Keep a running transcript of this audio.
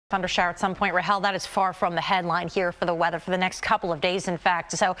Thunder shower at some point, Rahel. That is far from the headline here for the weather for the next couple of days, in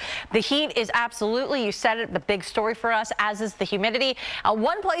fact. So the heat is absolutely, you said it, the big story for us, as is the humidity.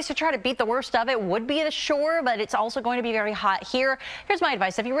 One place to try to beat the worst of it would be the shore, but it's also going to be very hot here. Here's my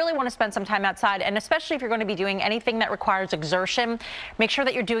advice. If you really want to spend some time outside, and especially if you're going to be doing anything that requires exertion, make sure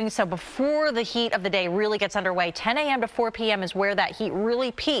that you're doing so before the heat of the day really gets underway. 10 a.m. to 4 p.m. is where that heat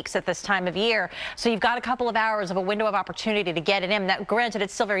really peaks at this time of year. So you've got a couple of hours of a window of opportunity to get it in. Now, granted,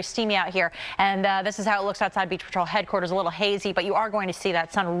 it's still very steamy out here, and this is how it looks outside Beach Patrol headquarters, a little hazy, but you are going to see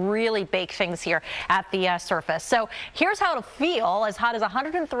that sun really bake things here at the surface. So here's how it'll feel: as hot as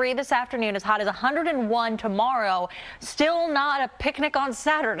 103 this afternoon, as hot as 101 tomorrow. Still not a picnic on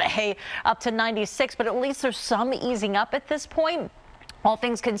Saturday, up to 96, but at least there's some easing up at this point. All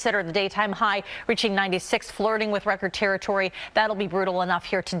things considered, the daytime high reaching 96, flirting with record territory. That'll be brutal enough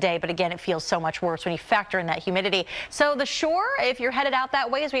here today, but again, it feels so much worse when you factor in that humidity. So the shore, if you're headed out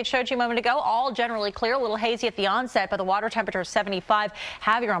that way, as we had showed you a moment ago, all generally clear, a little hazy at the onset, but the water temperature is 75.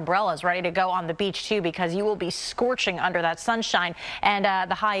 Have your umbrellas ready to go on the beach too, because you will be scorching under that sunshine. And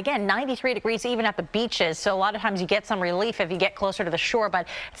the high again, 93 degrees even at the beaches. So a lot of times you get some relief if you get closer to the shore, but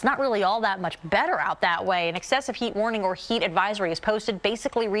it's not really all that much better out that way. An excessive heat warning or heat advisory is posted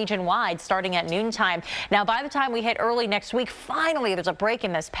basically region-wide starting at noontime. Now, by the time we hit early next week, finally there's a break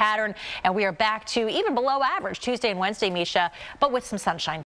in this pattern, and we are back to even below average Tuesday and Wednesday, Misha, but with some sunshine.